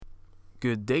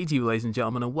Good day to you, ladies and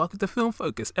gentlemen, and welcome to Film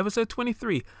Focus, episode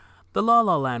 23, the La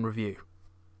La Land review.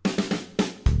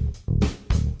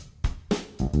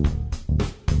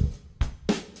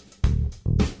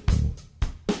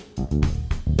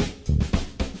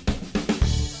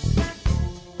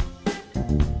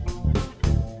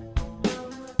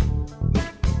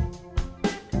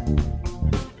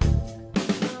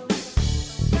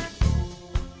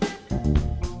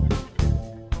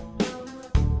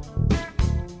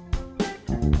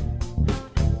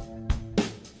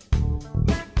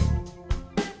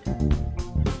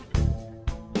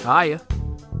 Hiya,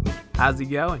 how's it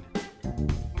going?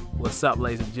 What's up,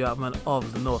 ladies and gentlemen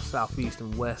of the North, South, East,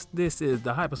 and West? This is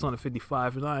the Hypersonic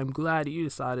 55, and I am glad that you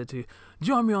decided to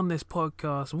join me on this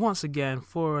podcast once again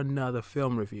for another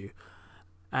film review.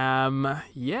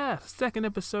 Second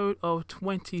episode of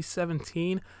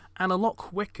 2017, and a lot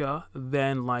quicker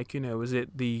than, was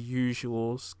it the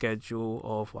usual schedule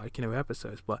of,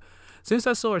 episodes. But since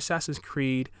I saw Assassin's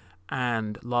Creed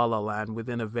and La La Land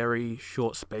within a very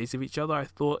short space of each other, I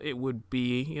thought it would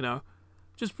be,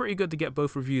 just pretty good to get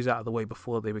both reviews out of the way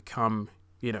before they become,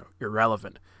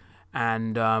 irrelevant.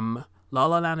 And La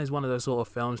La Land is one of those sort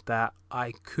of films that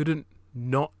I couldn't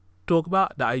not talk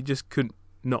about, that I just couldn't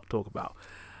not talk about.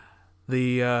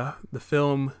 The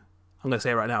film, I'm going to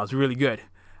say it right now, is really good.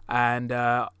 And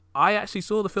I actually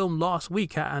saw the film last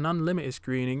week at an unlimited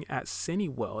screening at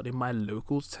Cineworld in my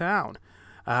local town.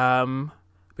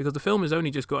 Because the film has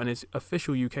only just gotten its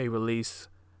official UK release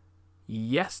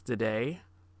yesterday,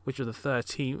 which was the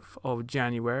 13th of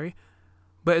January.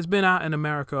 But it's been out in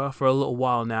America for a little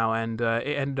while now, and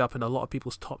it ended up in a lot of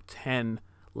people's top 10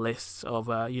 lists of,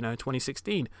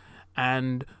 2016.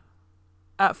 And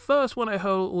at first, when I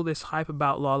heard all this hype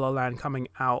about La La Land coming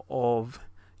out of,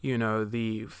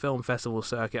 the film festival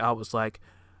circuit, I was like,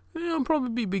 it'll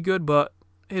probably be good, but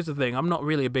here's the thing, I'm not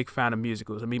really a big fan of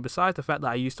musicals. I mean, besides the fact that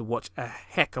I used to watch a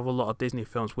heck of a lot of Disney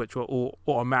films which were all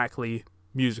automatically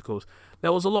musicals,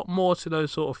 there was a lot more to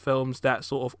those sort of films that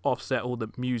sort of offset all the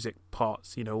music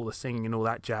parts, all the singing and all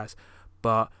that jazz.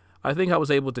 But I think I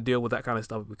was able to deal with that kind of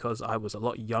stuff because I was a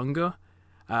lot younger.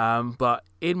 But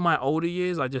in my older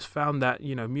years, I just found that,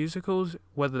 musicals,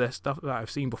 whether they're stuff that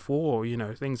I've seen before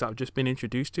or, things that I've just been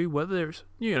introduced to, whether it's,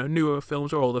 newer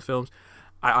films or older films,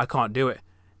 I can't do it.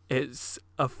 It's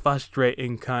a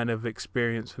frustrating kind of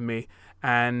experience for me.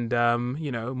 And,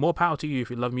 more power to you if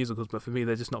you love musicals, but for me,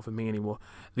 they're just not for me anymore.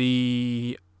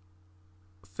 The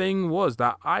thing was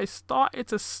that I started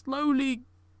to slowly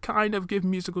kind of give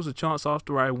musicals a chance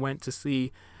after I went to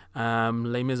see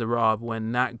Les Miserables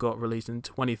when that got released in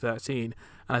 2013.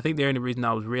 And I think the only reason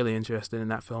I was really interested in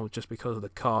that film was just because of the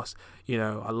cast.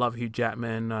 I love Hugh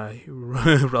Jackman,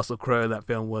 Russell Crowe. That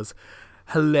film was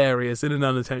hilarious in an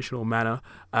unintentional manner.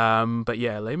 But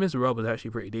yeah, Les Miserables was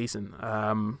actually pretty decent.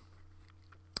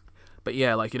 But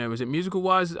yeah, was it musical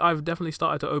wise, I've definitely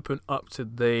started to open up to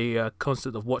the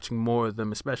concept of watching more of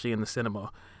them, especially in the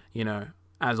cinema,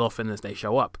 as often as they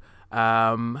show up.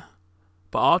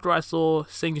 But after I saw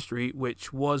Sing Street,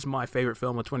 which was my favorite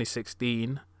film of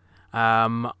 2016,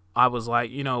 I was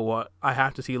like, you know what, I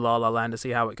have to see La La Land to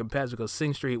see how it compares, because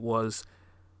Sing Street was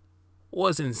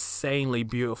insanely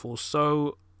beautiful,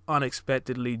 so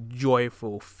unexpectedly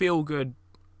joyful, feel good,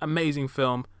 amazing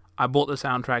film. I bought the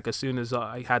soundtrack as soon as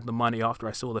I had the money after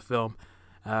I saw the film.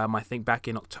 I think back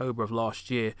in October of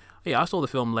last year. Yeah, I saw the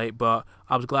film late, but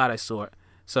I was glad I saw it.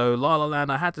 So La La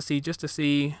Land I had to see just to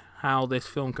see how this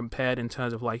film compared in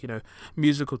terms of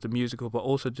musical to musical, but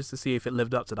also just to see if it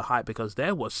lived up to the hype, because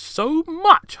there was so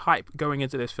much hype going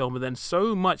into this film and then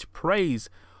so much praise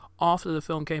after the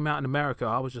film came out in America.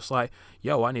 I was just like,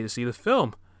 yo, I need to see the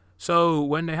film. So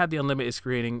when they had the unlimited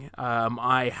screening,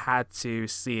 I had to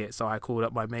see it. So I called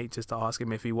up my mate just to ask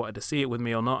him if he wanted to see it with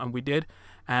me or not, and we did.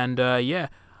 And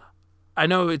I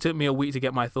know it took me a week to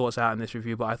get my thoughts out in this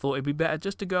review, but I thought it'd be better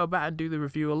just to go about and do the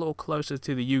review a little closer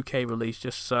to the UK release,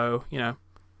 just so,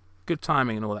 good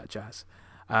timing and all that jazz.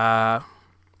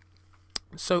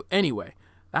 So anyway,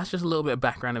 that's just a little bit of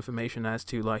background information as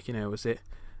to, was it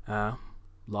La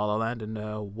La Land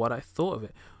and what I thought of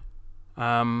it.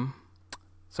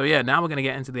 So yeah, now we're going to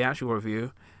get into the actual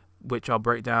review, which I'll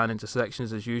break down into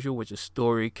sections as usual, which is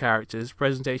story, characters,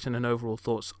 presentation, and overall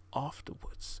thoughts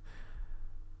afterwards.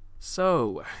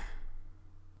 So,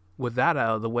 with that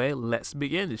out of the way, let's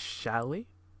begin, shall we?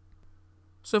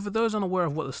 So for those unaware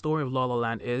of what the story of La La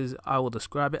Land is, I will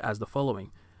describe it as the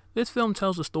following. This film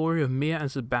tells the story of Mia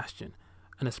and Sebastian,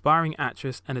 an aspiring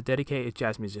actress and a dedicated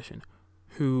jazz musician,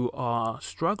 who are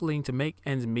struggling to make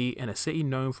ends meet in a city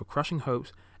known for crushing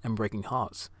hopes and breaking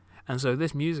hearts. And so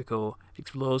this musical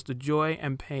explores the joy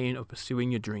and pain of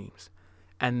pursuing your dreams.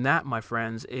 And that, my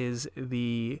friends, is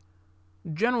the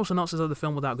general synopsis of the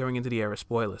film without going into the area of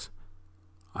spoilers.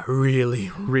 I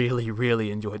really, really, really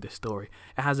enjoyed this story.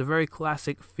 It has a very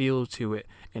classic feel to it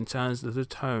in terms of the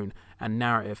tone and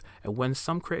narrative. And when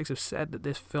some critics have said that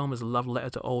this film is a love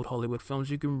letter to old Hollywood films,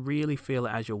 you can really feel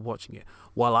it as you're watching it.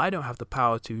 While I don't have the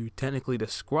power to technically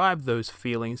describe those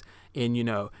feelings in,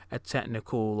 a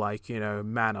technical,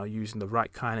 manner, using the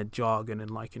right kind of jargon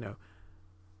and,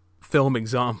 film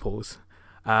examples,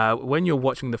 when you're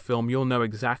watching the film, you'll know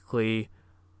exactly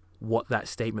what that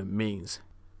statement means.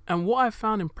 And what I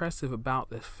found impressive about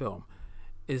this film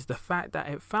is the fact that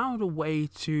it found a way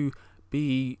to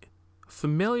be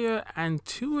familiar and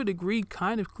to a degree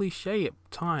kind of cliche at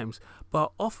times,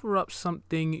 but offer up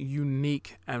something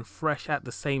unique and fresh at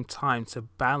the same time to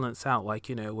balance out,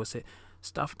 was it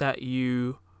stuff that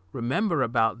you remember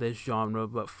about this genre,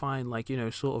 but find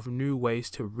sort of new ways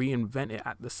to reinvent it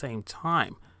at the same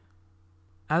time.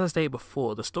 As I stated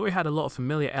before, the story had a lot of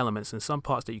familiar elements and some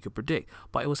parts that you could predict,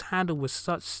 but it was handled with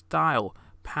such style,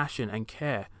 passion, and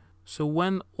care. So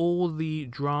when all the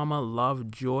drama, love,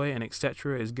 joy, and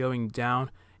etc. is going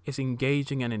down, it's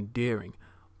engaging and endearing.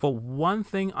 But one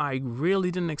thing I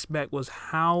really didn't expect was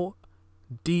how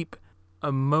deep,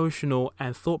 emotional,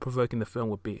 and thought-provoking the film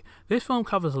would be. This film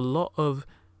covers a lot of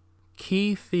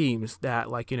key themes that,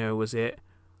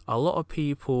 a lot of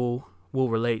people will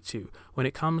relate to when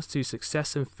it comes to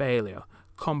success and failure,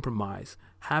 compromise,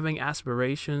 having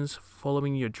aspirations,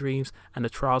 following your dreams, and the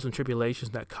trials and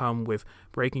tribulations that come with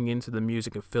breaking into the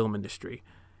music and film industry.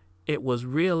 It was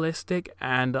realistic,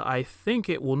 and I think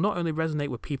it will not only resonate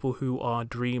with people who are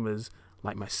dreamers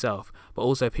like myself, but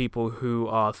also people who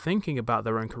are thinking about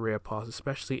their own career paths,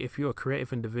 especially if you're a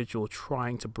creative individual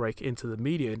trying to break into the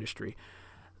media industry.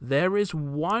 There is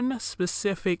one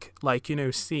specific,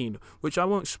 scene, which I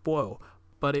won't spoil,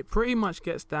 but it pretty much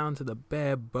gets down to the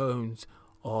bare bones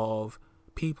of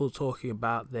people talking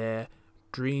about their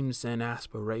dreams and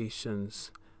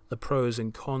aspirations, the pros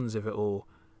and cons of it all,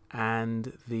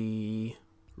 and the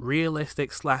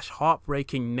realistic /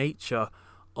 heartbreaking nature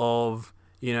of,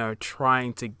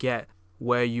 trying to get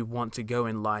where you want to go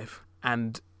in life,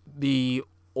 and the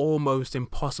almost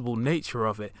impossible nature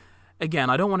of it.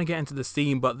 Again, I don't want to get into the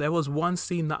scene, but there was one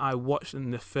scene that I watched in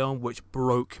the film which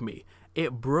broke me.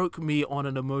 It broke me on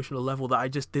an emotional level that I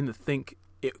just didn't think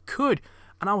it could.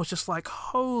 And I was just like,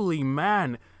 holy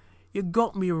man, you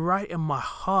got me right in my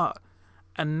heart.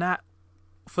 And that,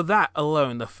 for that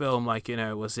alone, the film,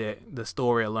 the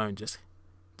story alone just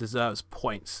deserves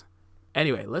points.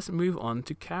 Anyway, let's move on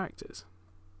to characters.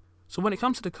 So when it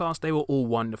comes to the cast, they were all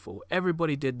wonderful.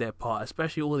 Everybody did their part,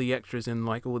 especially all the extras in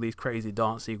all these crazy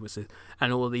dance sequences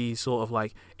and all these sort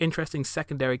of interesting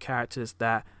secondary characters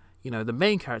that, the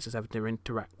main characters have to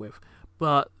interact with.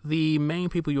 But the main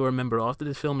people you'll remember after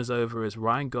this film is over is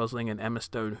Ryan Gosling and Emma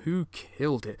Stone, who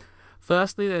killed it.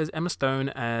 Firstly, there's Emma Stone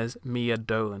as Mia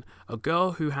Dolan, a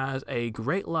girl who has a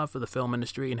great love for the film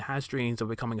industry and has dreams of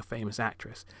becoming a famous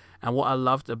actress. And what I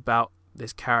loved about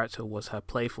this character was her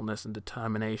playfulness and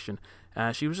determination.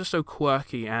 She was just so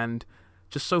quirky and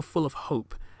just so full of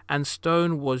hope. And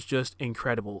Stone was just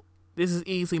incredible. This is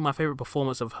easily my favorite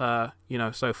performance of her,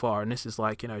 so far. And this is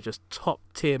just top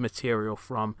tier material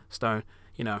from Stone.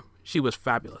 She was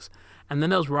fabulous. And then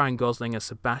there was Ryan Gosling as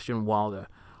Sebastian Wilder.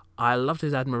 I loved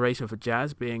his admiration for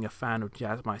jazz, being a fan of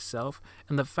jazz myself,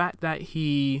 and the fact that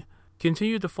he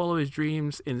continued to follow his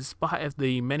dreams in spite of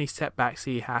the many setbacks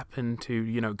he happened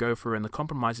to, go through and the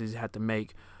compromises he had to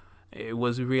make. It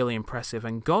was really impressive.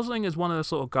 And Gosling is one of the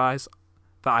sort of guys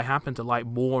that I happen to like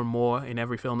more and more in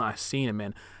every film that I've seen him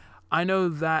in. I know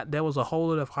that there was a whole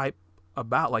lot of hype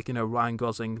about, Ryan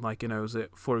Gosling,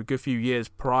 for a good few years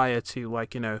prior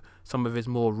to, some of his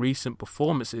more recent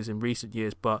performances in recent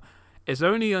years. But it's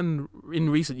only in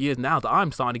recent years now that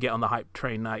I'm starting to get on the hype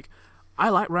train. I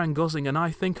like Ryan Gosling, and I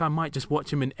think I might just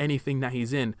watch him in anything that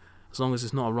he's in, as long as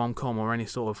it's not a rom-com or any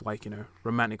sort of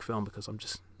romantic film, because I'm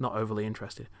just not overly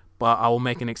interested. But I will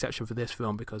make an exception for this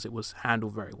film because it was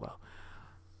handled very well.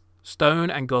 Stone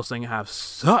and Gosling have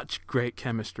such great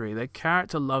chemistry. Their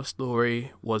character love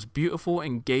story was beautiful,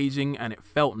 engaging, and it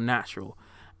felt natural.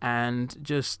 And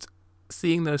just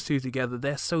seeing those two together,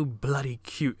 they're so bloody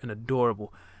cute and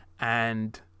adorable.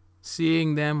 And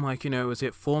seeing them,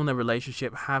 form their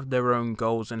relationship, have their own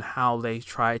goals, and how they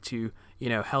try to,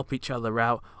 help each other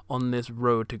out on this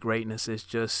road to greatness is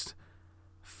just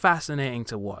fascinating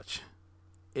to watch.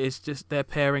 It's just, their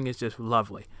pairing is just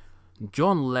lovely.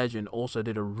 John Legend also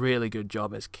did a really good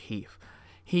job as Keith.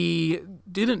 He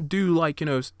didn't do,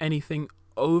 anything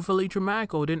overly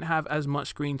dramatic or didn't have as much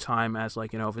screen time as,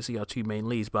 obviously our two main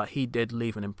leads, but he did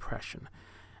leave an impression.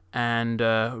 and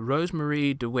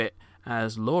Rosemary DeWitt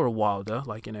as Laura Wilder,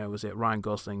 like, was it Ryan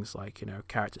Gosling's, like,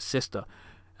 character's sister.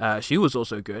 She was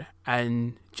also good.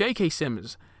 And J.K.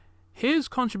 Simmons, his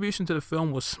contribution to the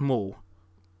film was small,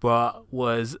 but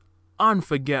was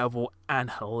unforgettable and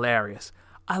hilarious.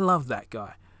 I love that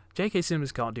guy. J.K.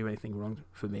 Simmons can't do anything wrong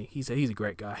for me. He's a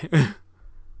great guy.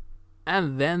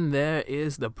 And then there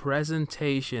is the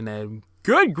presentation, and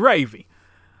good gravy.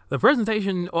 The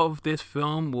presentation of this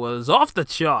film was off the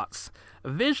charts.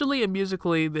 Visually and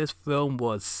musically, this film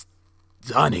was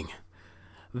stunning.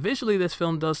 Visually, this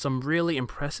film does some really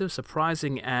impressive,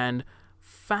 surprising, and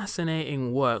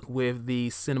fascinating work with the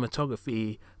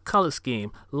cinematography, color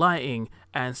scheme, lighting,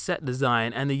 and set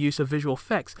design, and the use of visual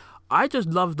effects. I just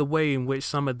love the way in which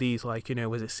some of these,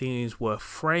 scenes were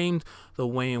framed, the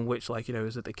way in which,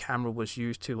 the camera was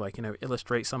used to,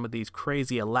 illustrate some of these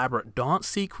crazy, elaborate dance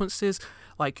sequences.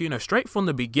 Straight from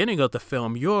the beginning of the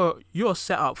film, you're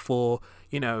set up for,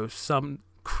 some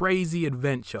crazy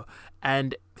adventure,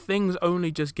 and things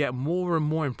only just get more and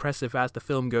more impressive as the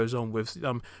film goes on, with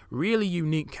some really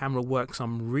unique camera work,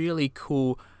 some really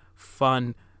cool,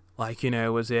 fun,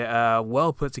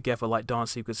 well put together,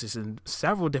 dance sequences in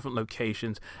several different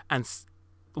locations. And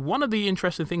one of the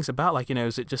interesting things about,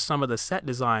 is it just some of the set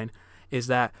design is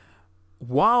that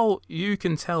while you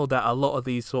can tell that a lot of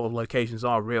these sort of locations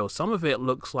are real, some of it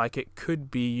looks like it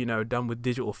could be, done with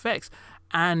digital effects.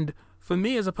 And for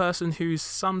me, as a person who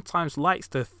sometimes likes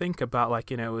to think about,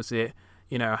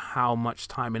 how much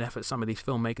time and effort some of these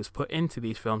filmmakers put into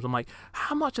these films, I'm like,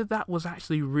 how much of that was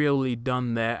actually really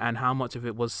done there, and how much of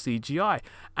it was CGI?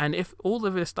 And if all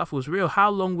of this stuff was real, how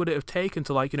long would it have taken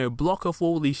to, block off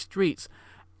all these streets,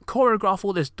 choreograph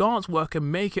all this dance work,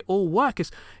 and make it all work?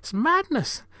 It's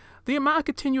madness. The amount of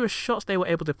continuous shots they were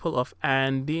able to pull off,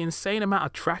 and the insane amount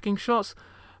of tracking shots,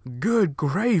 good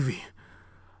gravy.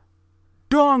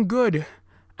 Darn good.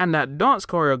 And that dance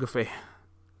choreography,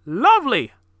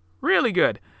 lovely. Really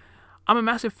good. I'm a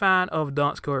massive fan of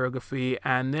dance choreography,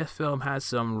 and this film has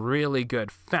some really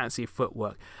good fancy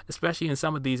footwork, especially in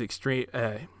some of these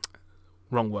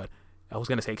wrong word. I was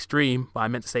going to say extreme, but I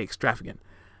meant to say extravagant.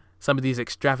 Some of these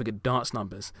extravagant dance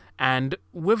numbers. And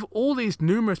with all these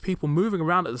numerous people moving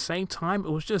around at the same time,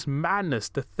 it was just madness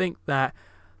to think that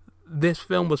this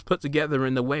film was put together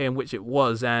in the way in which it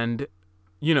was, and,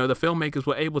 the filmmakers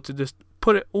were able to just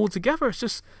put it all together. It's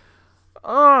just,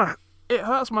 it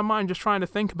hurts my mind just trying to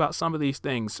think about some of these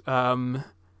things. I'm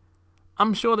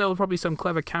sure there were probably some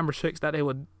clever camera tricks that they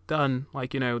were done,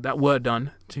 that were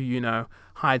done to,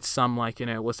 hide some,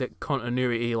 was it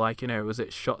continuity, was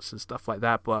it shots and stuff like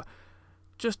that. But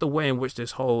just the way in which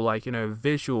this whole,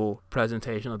 visual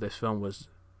presentation of this film was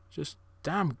just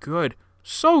damn good.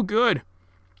 So good.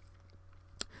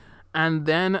 And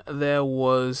then there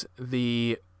was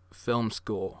the film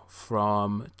score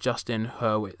from Justin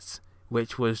Hurwitz,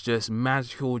 which was just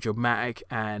magical, dramatic,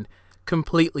 and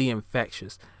completely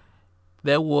infectious.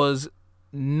 There was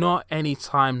not any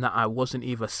time that I wasn't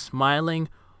either smiling,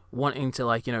 wanting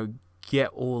to, get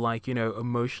all,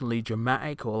 emotionally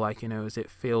dramatic, or, does it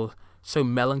feel so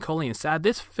melancholy and sad.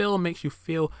 This film makes you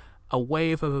feel a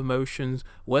wave of emotions,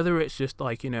 whether it's just,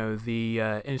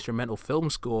 the instrumental film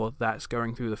score that's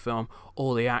going through the film,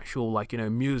 or the actual,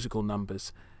 musical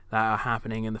numbers that are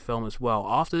happening in the film as well.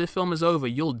 After the film is over,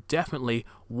 you'll definitely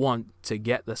want to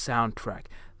get the soundtrack.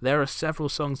 There are several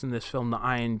songs in this film that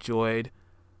I enjoyed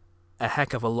a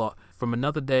heck of a lot. From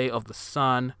Another Day of the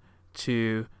Sun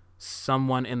to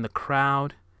Someone in the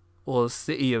Crowd, or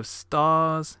City of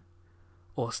Stars,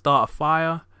 or Start a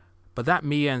Fire. But that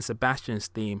Mia and Sebastian's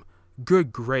theme,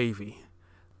 good gravy.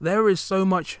 There is so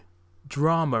much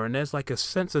drama, and there's a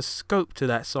sense of scope to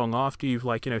that song after you've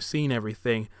seen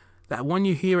everything, that when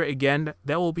you hear it again,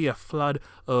 there will be a flood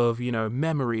of,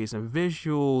 memories and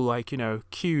visual,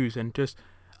 cues and just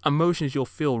emotions you'll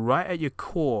feel right at your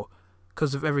core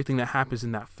because of everything that happens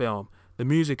in that film. The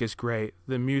music is great.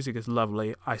 The music is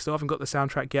lovely. I still haven't got the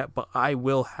soundtrack yet, but I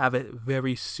will have it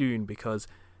very soon because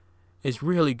it's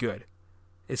really good.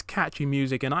 It's catchy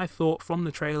music, and I thought from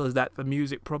the trailers that the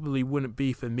music probably wouldn't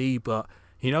be for me, but,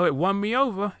 it won me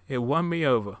over. It won me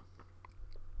over.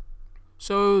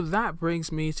 So that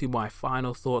brings me to my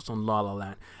final thoughts on La La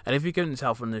Land. And if you couldn't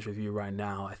tell from this review right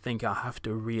now, I think I'll have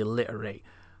to reiterate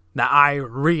that I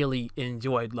really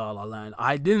enjoyed La La Land.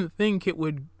 I didn't think it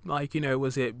would,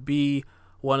 be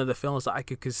one of the films that I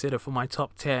could consider for my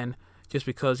top 10, just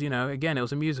because, again, it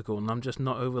was a musical, and I'm just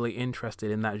not overly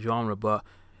interested in that genre. But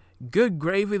good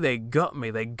gravy, they got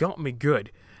me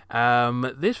good.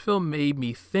 This film made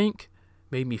me think,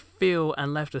 made me feel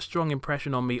and left a strong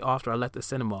impression on me after I left the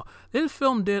cinema. This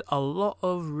film did a lot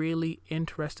of really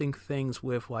interesting things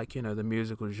with, like, you know, the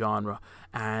musical genre.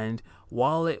 And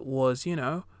while it was, you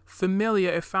know,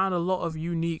 familiar, it found a lot of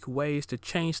unique ways to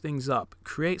change things up,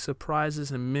 create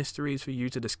surprises and mysteries for you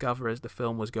to discover as the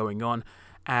film was going on.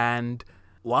 And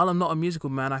while I'm not a musical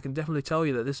man, I can definitely tell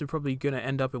you that this is probably going to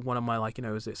end up in one of my, like, you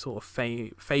know, is it sort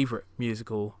of favorite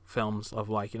musical films of,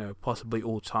 like, you know, possibly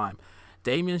all time.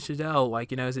 Damien Chazelle,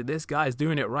 like, you know, this guy's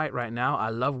doing it right now. I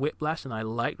love Whiplash, and I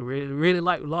really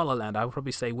like La La Land. I would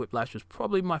probably say Whiplash was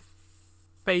probably my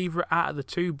favorite out of the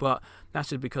two, but that's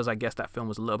just because I guess that film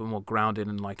was a little bit more grounded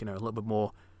and, like, you know, a little bit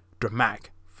more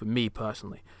dramatic for me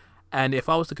personally. And if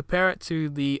I was to compare it to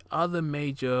the other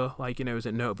major, like, you know, is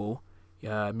it notable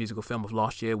musical film of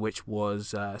last year, which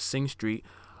was Sing Street,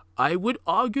 I would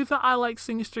argue that I like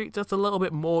Sing Street just a little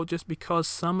bit more, just because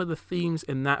some of the themes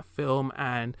in that film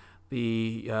and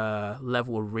the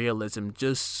level of realism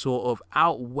just sort of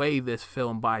outweigh this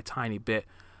film by a tiny bit.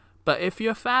 But if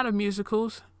you're a fan of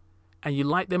musicals and you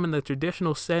like them in the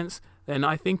traditional sense, then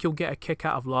I think you'll get a kick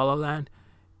out of La La Land.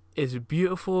 It's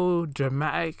beautiful,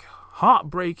 dramatic,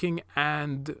 heartbreaking,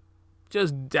 and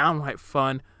just downright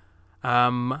fun.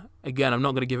 Again, I'm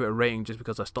not going to give it a rating just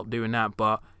because I stopped doing that,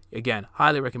 but again,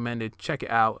 highly recommended. Check it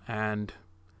out and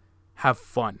have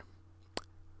fun.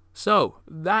 So,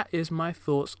 that is my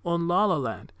thoughts on La La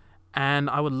Land, and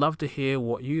I would love to hear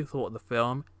what you thought of the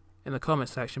film in the comment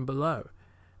section below.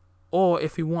 Or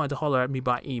if you wanted to holler at me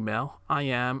by email, I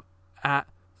am at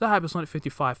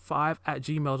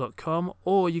thehypersonic555@gmail.com,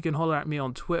 or you can holler at me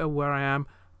on Twitter, where I am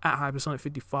at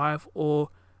hypersonic55 or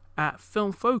at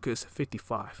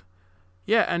filmfocus55.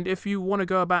 Yeah, and if you want to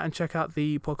go about and check out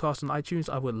the podcast on iTunes,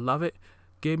 I would love it.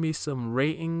 Give me some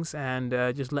ratings and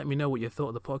just let me know what you thought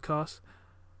of the podcast.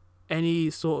 Any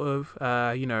sort of,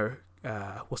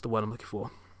 what's the word I'm looking for?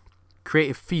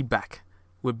 Creative feedback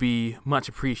would be much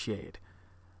appreciated.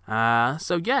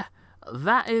 So yeah,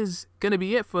 that is going to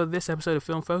be it for this episode of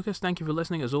Film Focus. Thank you for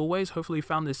listening as always. Hopefully you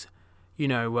found this,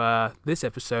 this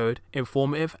episode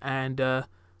informative and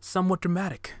somewhat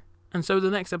dramatic. And so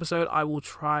the next episode, I will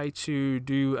try to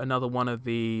do another one of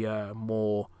the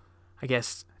more, I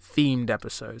guess, themed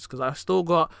episodes, because I've still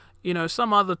got,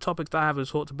 some other topics that I haven't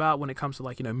talked about when it comes to,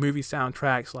 like, movie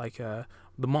soundtracks, like the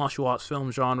martial arts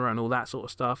film genre and all that sort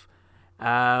of stuff.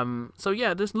 So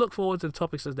yeah, just look forward to the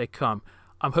topics as they come.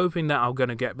 I'm hoping that I'm going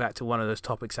to get back to one of those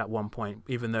topics at one point,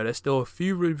 even though there's still a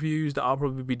few reviews that I'll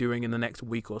probably be doing in the next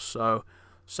week or so.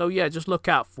 So yeah, just look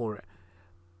out for it.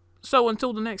 So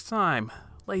until the next time,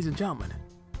 ladies and gentlemen,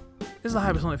 this is the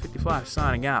Hypersonic 55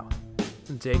 signing out,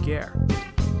 and take care.